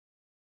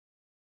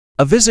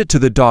A visit to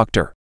the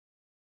doctor.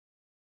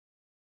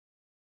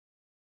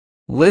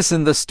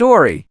 Listen the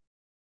story.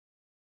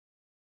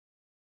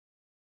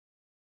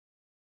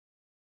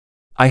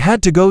 I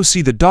had to go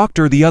see the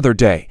doctor the other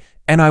day,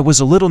 and I was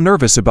a little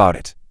nervous about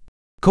it.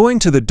 Going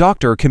to the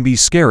doctor can be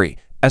scary,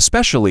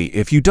 especially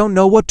if you don't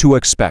know what to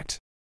expect.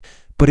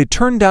 But it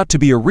turned out to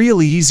be a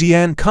really easy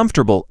and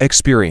comfortable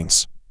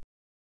experience.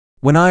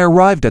 When I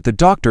arrived at the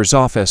doctor's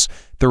office,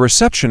 the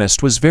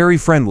receptionist was very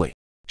friendly.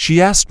 She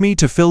asked me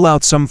to fill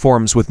out some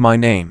forms with my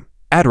name,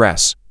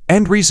 address,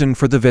 and reason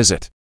for the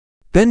visit.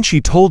 Then she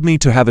told me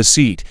to have a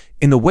seat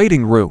in the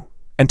waiting room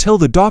until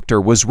the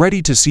doctor was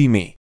ready to see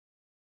me.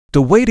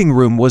 The waiting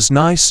room was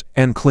nice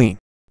and clean.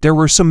 There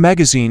were some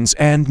magazines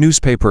and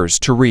newspapers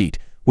to read,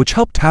 which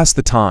helped pass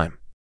the time.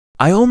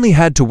 I only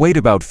had to wait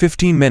about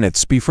 15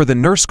 minutes before the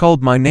nurse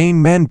called my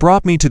name and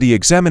brought me to the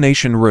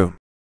examination room.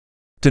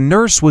 The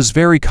nurse was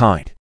very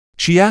kind.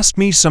 She asked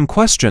me some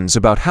questions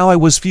about how I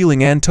was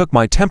feeling and took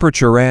my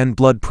temperature and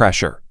blood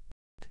pressure.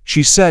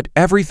 She said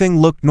everything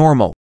looked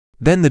normal.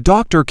 Then the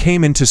doctor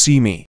came in to see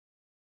me.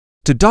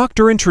 The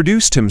doctor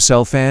introduced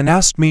himself and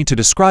asked me to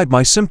describe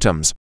my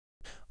symptoms.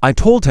 I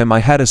told him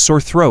I had a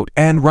sore throat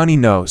and runny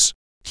nose.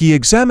 He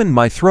examined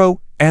my throat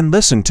and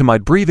listened to my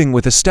breathing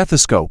with a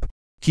stethoscope.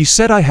 He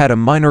said I had a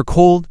minor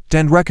cold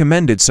and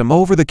recommended some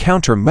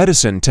over-the-counter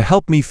medicine to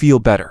help me feel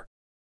better.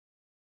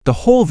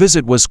 The whole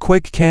visit was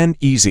quick and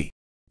easy.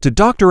 The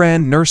doctor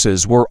and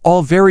nurses were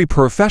all very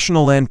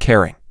professional and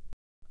caring.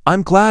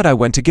 I'm glad I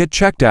went to get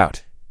checked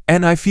out,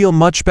 and I feel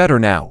much better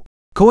now.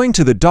 Going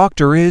to the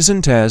doctor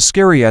isn't as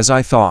scary as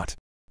I thought.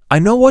 I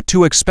know what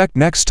to expect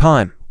next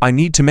time I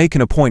need to make an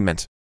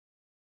appointment.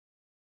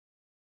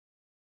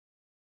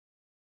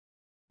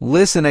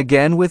 Listen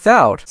again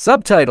without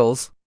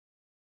subtitles.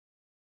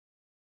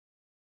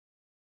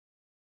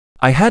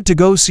 I had to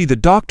go see the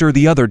doctor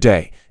the other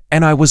day,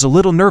 and I was a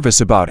little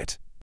nervous about it.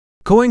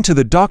 Going to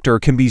the doctor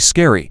can be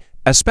scary,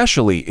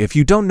 especially if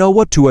you don't know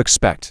what to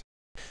expect.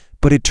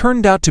 But it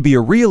turned out to be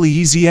a really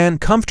easy and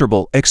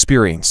comfortable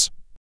experience.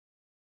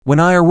 When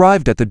I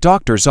arrived at the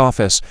doctor's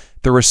office,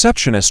 the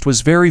receptionist was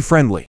very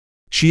friendly.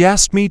 She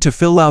asked me to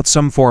fill out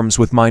some forms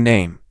with my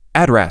name,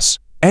 address,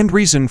 and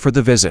reason for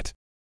the visit.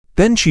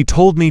 Then she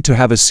told me to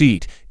have a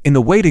seat in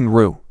the waiting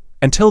room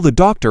until the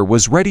doctor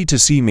was ready to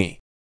see me.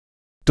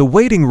 The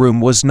waiting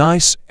room was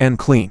nice and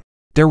clean.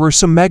 There were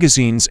some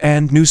magazines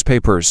and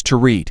newspapers to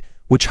read,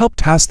 which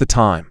helped pass the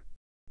time.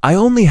 I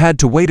only had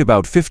to wait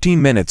about 15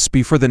 minutes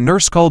before the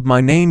nurse called my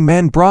name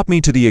and brought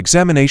me to the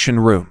examination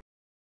room.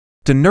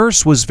 The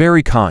nurse was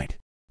very kind.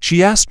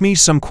 She asked me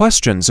some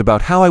questions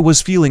about how I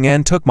was feeling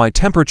and took my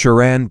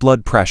temperature and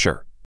blood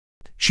pressure.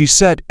 She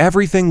said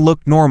everything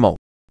looked normal.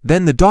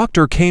 Then the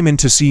doctor came in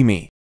to see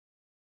me.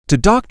 The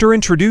doctor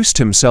introduced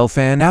himself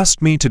and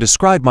asked me to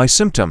describe my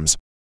symptoms.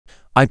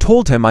 I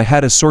told him I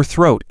had a sore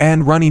throat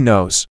and runny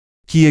nose.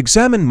 He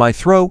examined my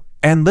throat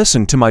and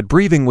listened to my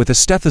breathing with a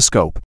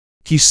stethoscope.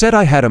 He said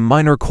I had a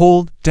minor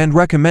cold and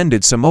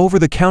recommended some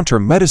over-the-counter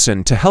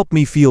medicine to help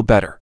me feel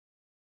better.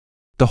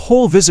 The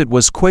whole visit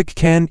was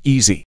quick and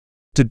easy.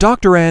 The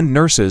doctor and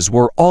nurses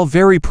were all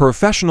very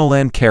professional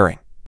and caring.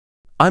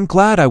 I'm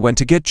glad I went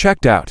to get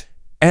checked out,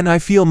 and I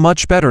feel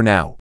much better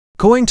now.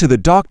 Going to the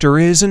doctor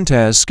isn't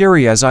as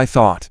scary as I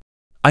thought.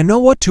 I know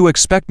what to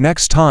expect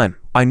next time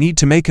I need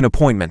to make an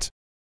appointment.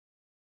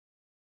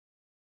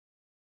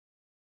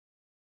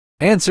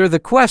 Answer the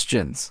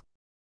questions.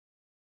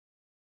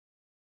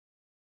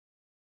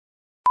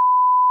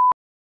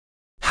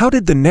 How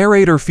did the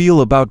narrator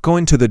feel about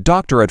going to the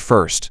doctor at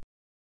first?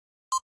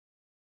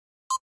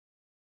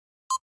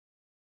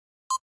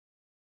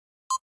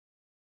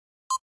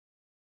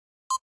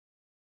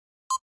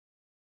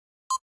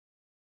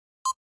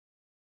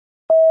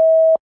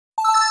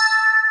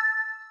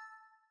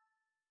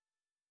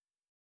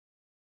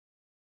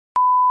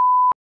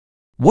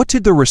 What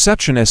did the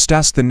receptionist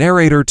ask the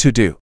narrator to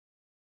do?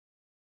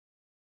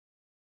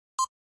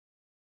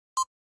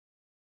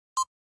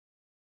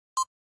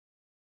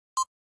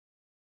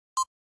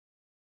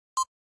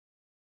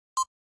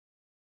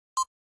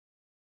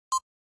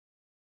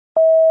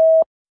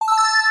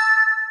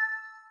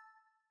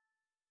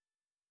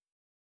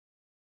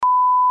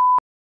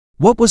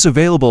 What was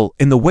available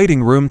in the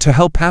waiting room to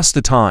help pass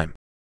the time?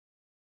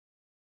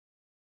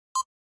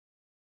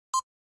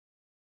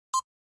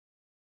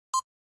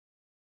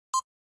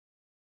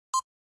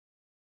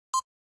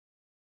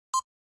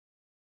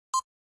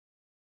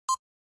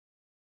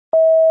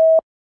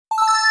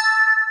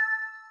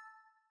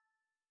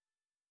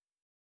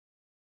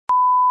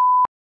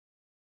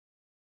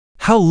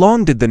 How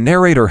long did the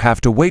narrator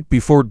have to wait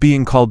before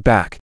being called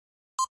back?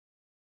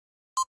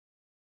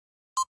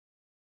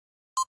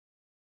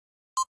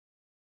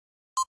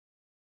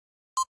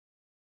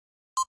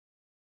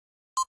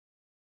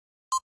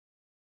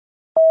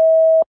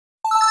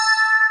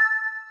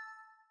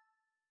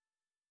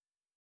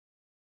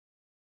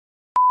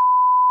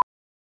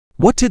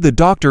 What did the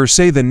doctor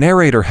say the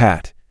narrator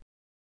had?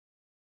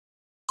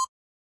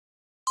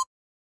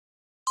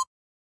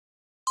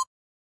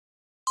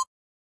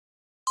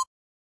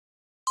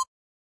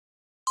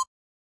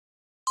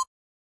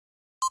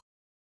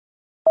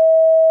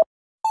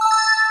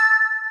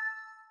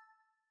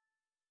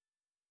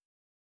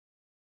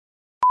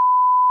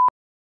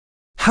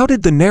 How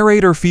did the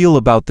narrator feel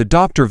about the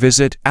doctor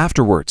visit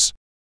afterwards?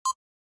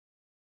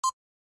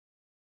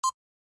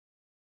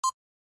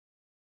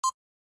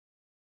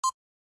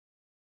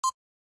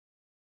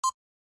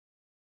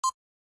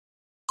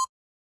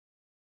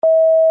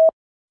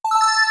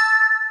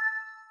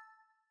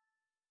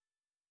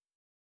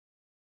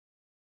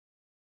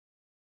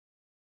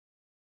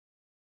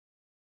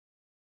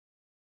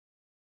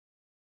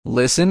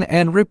 Listen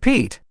and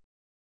repeat.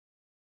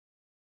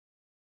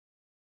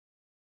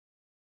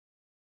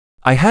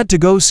 I had to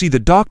go see the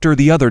doctor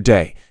the other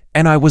day,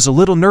 and I was a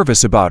little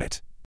nervous about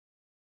it.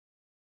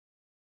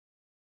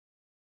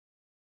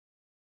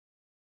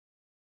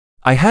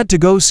 I had to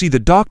go see the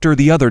doctor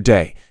the other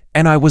day,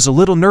 and I was a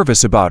little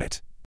nervous about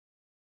it.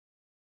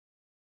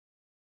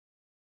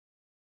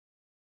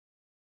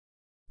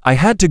 I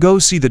had to go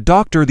see the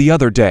doctor the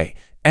other day,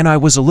 and I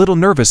was a little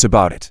nervous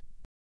about it.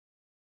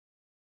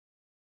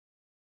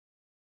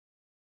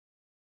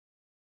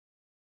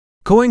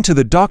 Going to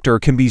the doctor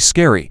can be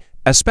scary,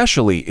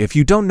 especially if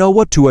you don't know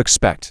what to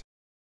expect.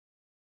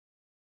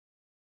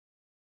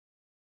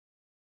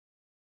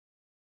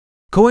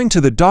 Going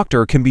to the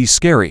doctor can be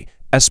scary,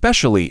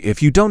 especially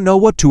if you don't know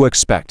what to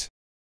expect.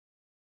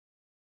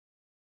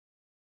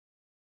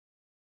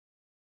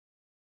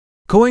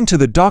 Going to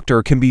the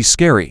doctor can be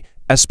scary,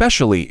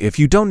 especially if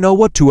you don't know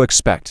what to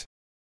expect.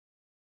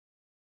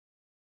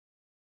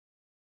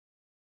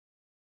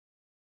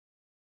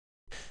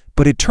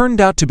 But it turned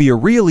out to be a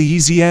really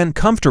easy and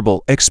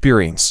comfortable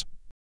experience.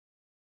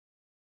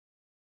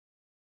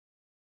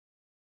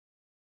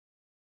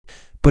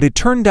 But it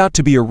turned out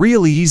to be a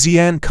really easy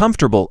and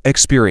comfortable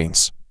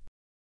experience.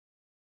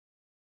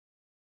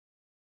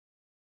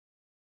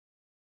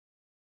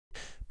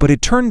 But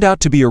it turned out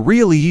to be a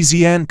really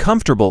easy and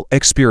comfortable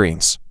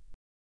experience.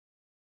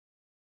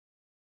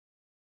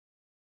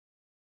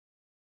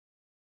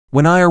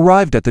 When I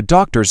arrived at the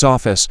doctor's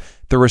office,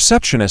 the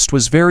receptionist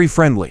was very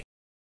friendly.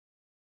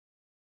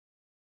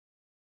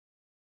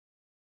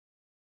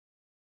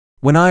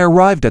 When I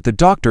arrived at the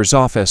doctor's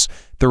office,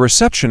 the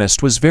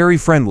receptionist was very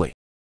friendly.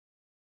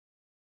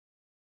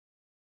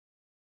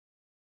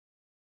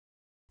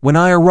 When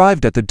I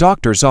arrived at the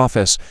doctor's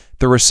office,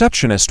 the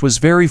receptionist was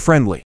very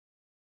friendly.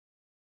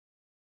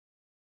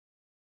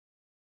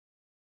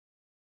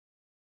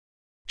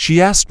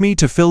 She asked me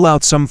to fill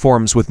out some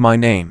forms with my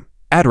name,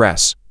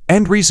 address,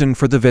 and reason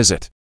for the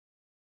visit.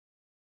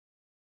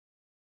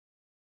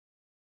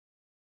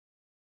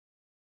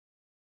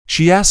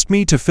 She asked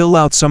me to fill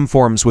out some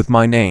forms with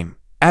my name,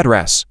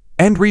 address,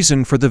 and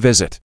reason for the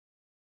visit.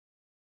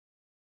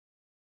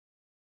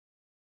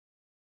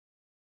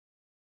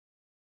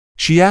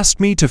 She asked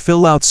me to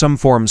fill out some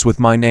forms with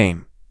my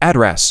name,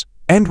 address,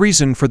 and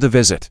reason for the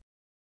visit.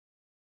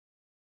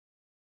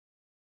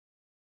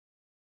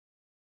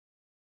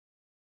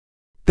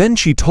 Then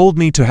she told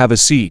me to have a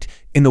seat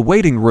in the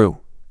waiting room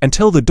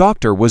until the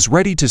doctor was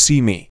ready to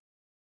see me.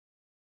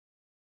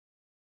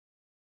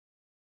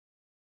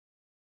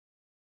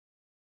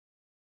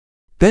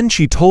 Then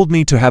she told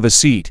me to have a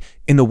seat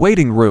in the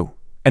waiting room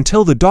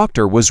until the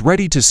doctor was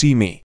ready to see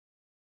me.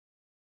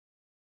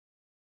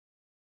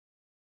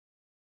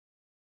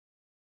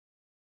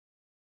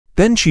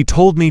 Then she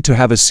told me to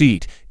have a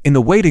seat in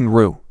the waiting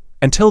room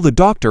until the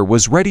doctor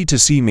was ready to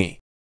see me.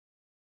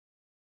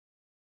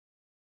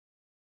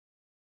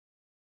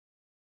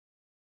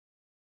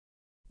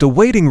 The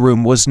waiting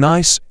room was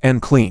nice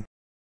and clean.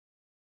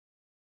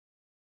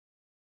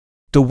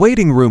 The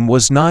waiting room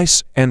was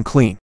nice and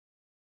clean.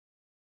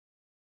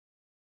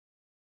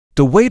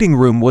 The waiting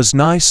room was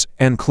nice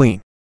and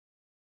clean.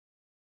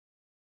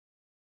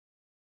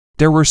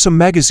 There were some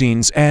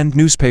magazines and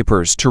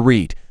newspapers to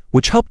read,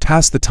 which helped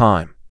pass the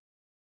time.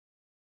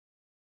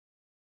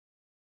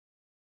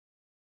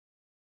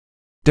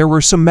 There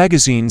were some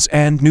magazines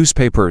and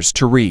newspapers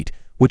to read,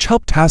 which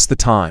helped pass the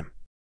time.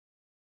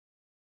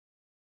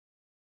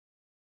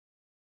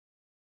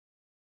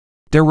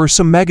 There were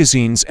some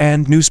magazines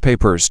and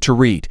newspapers to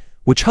read,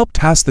 which helped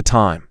pass the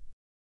time.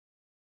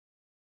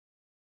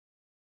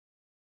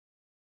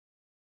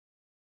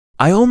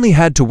 I only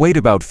had to wait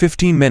about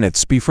 15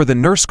 minutes before the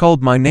nurse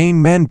called my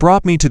name and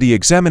brought me to the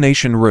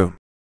examination room.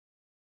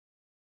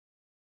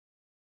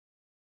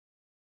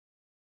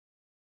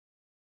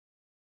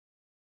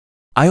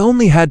 I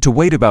only had to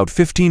wait about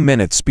 15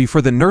 minutes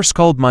before the nurse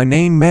called my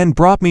name and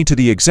brought me to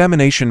the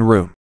examination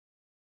room.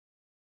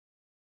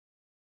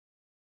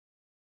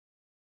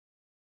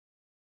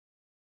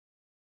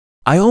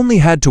 I only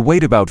had to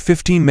wait about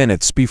 15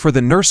 minutes before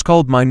the nurse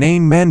called my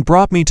name and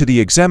brought me to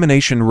the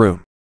examination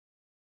room.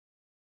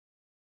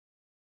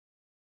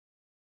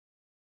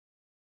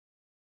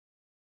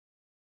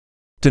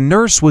 The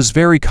nurse was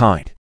very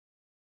kind.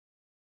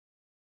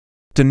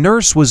 The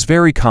nurse was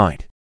very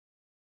kind.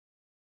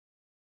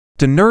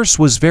 The nurse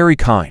was very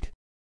kind.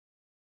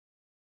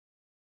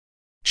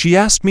 She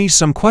asked me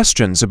some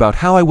questions about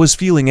how I was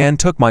feeling and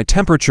took my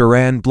temperature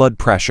and blood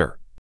pressure.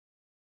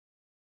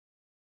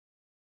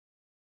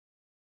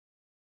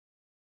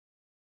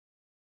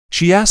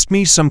 She asked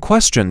me some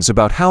questions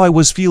about how I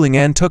was feeling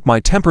and took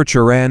my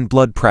temperature and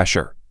blood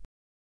pressure.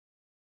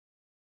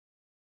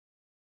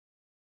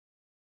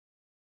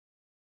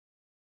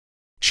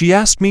 She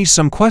asked me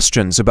some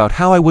questions about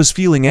how I was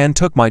feeling and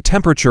took my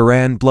temperature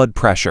and blood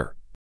pressure.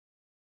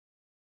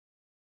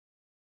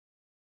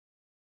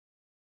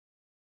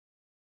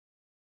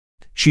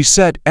 She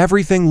said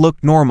everything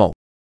looked normal.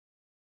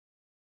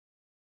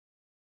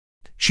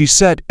 She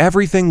said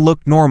everything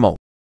looked normal.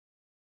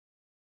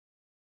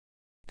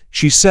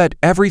 She said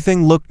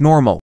everything looked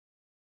normal.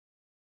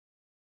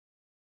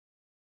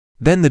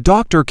 Then the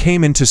doctor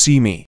came in to see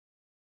me.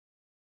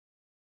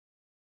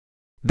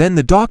 Then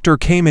the doctor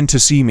came in to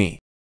see me.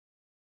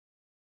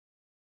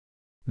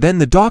 Then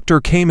the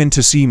doctor came in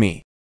to see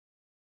me.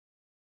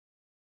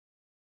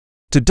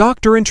 The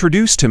doctor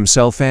introduced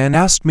himself and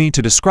asked me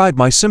to describe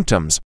my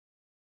symptoms.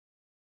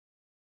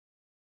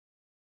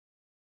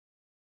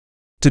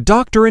 The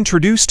doctor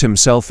introduced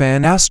himself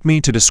and asked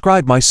me to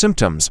describe my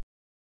symptoms.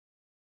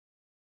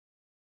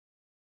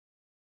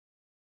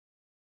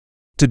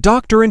 The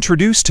doctor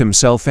introduced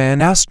himself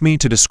and asked me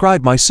to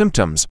describe my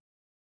symptoms.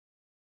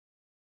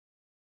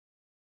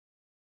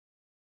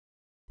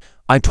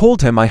 I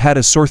told him I had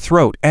a sore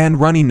throat and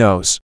runny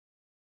nose.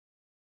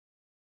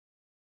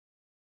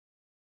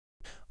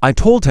 I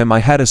told him I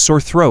had a sore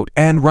throat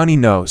and runny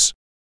nose.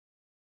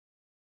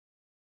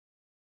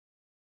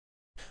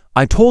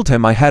 I told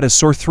him I had a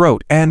sore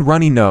throat and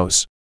runny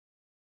nose.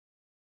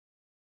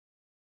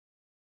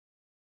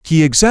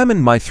 He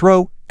examined my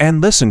throat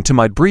and listened to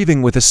my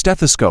breathing with a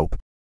stethoscope.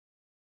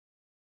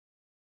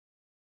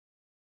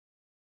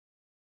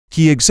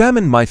 He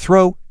examined my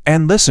throat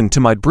and listened to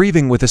my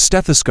breathing with a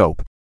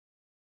stethoscope.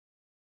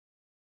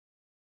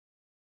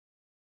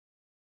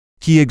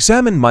 He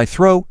examined my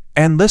throat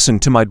and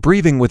listened to my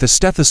breathing with a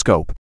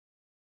stethoscope.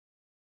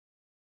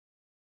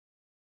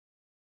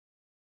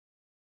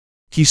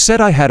 He said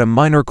I had a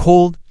minor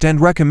cold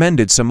and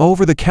recommended some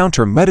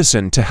over-the-counter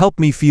medicine to help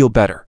me feel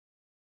better.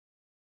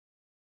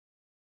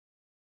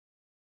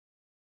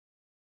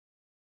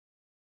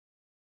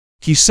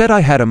 He said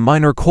I had a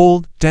minor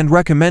cold and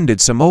recommended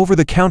some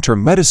over-the-counter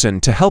medicine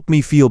to help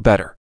me feel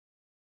better.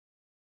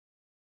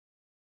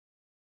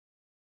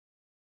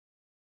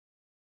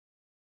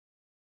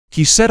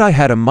 He said I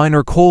had a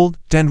minor cold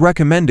and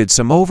recommended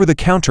some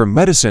over-the-counter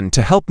medicine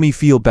to help me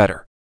feel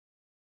better.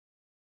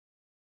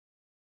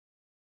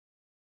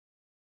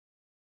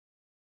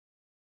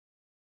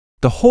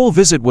 The whole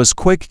visit was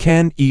quick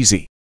and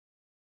easy.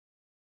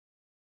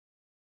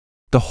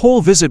 The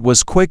whole visit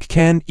was quick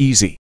and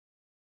easy.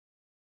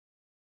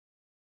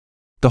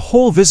 The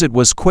whole visit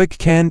was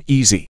quick and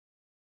easy.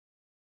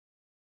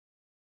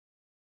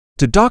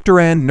 The doctor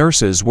and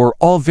nurses were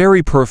all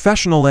very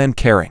professional and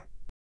caring.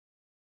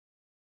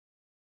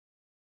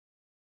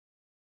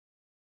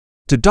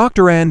 The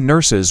doctor and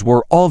nurses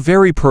were all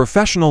very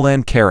professional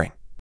and caring.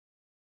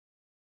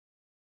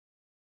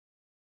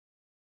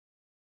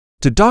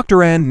 The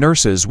doctor and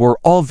nurses were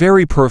all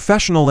very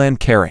professional and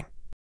caring.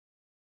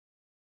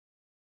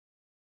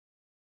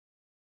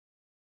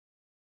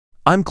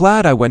 I'm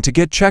glad I went to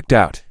get checked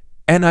out,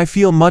 and I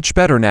feel much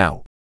better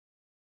now.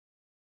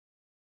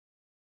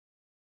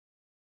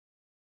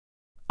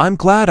 I'm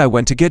glad I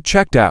went to get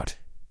checked out,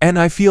 and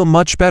I feel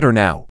much better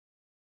now.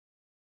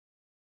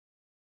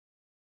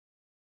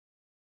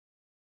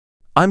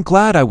 I'm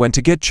glad I went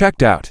to get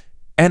checked out,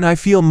 and I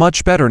feel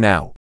much better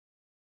now.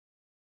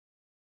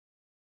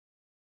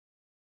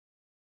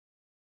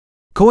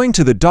 Going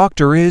to the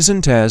doctor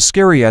isn't as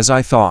scary as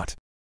I thought.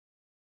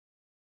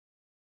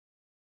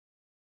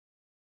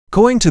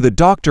 Going to the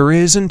doctor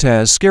isn't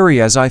as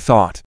scary as I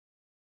thought.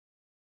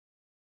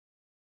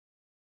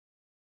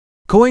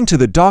 Going to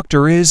the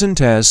doctor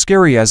isn't as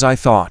scary as I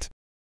thought.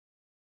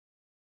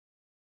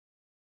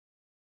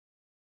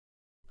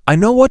 I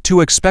know what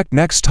to expect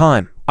next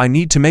time I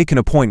need to make an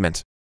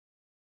appointment.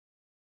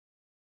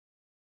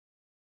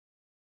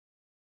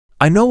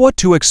 I know what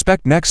to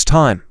expect next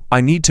time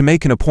I need to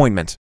make an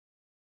appointment.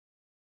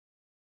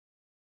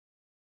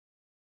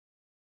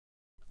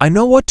 I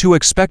know what to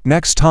expect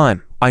next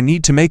time I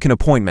need to make an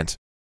appointment.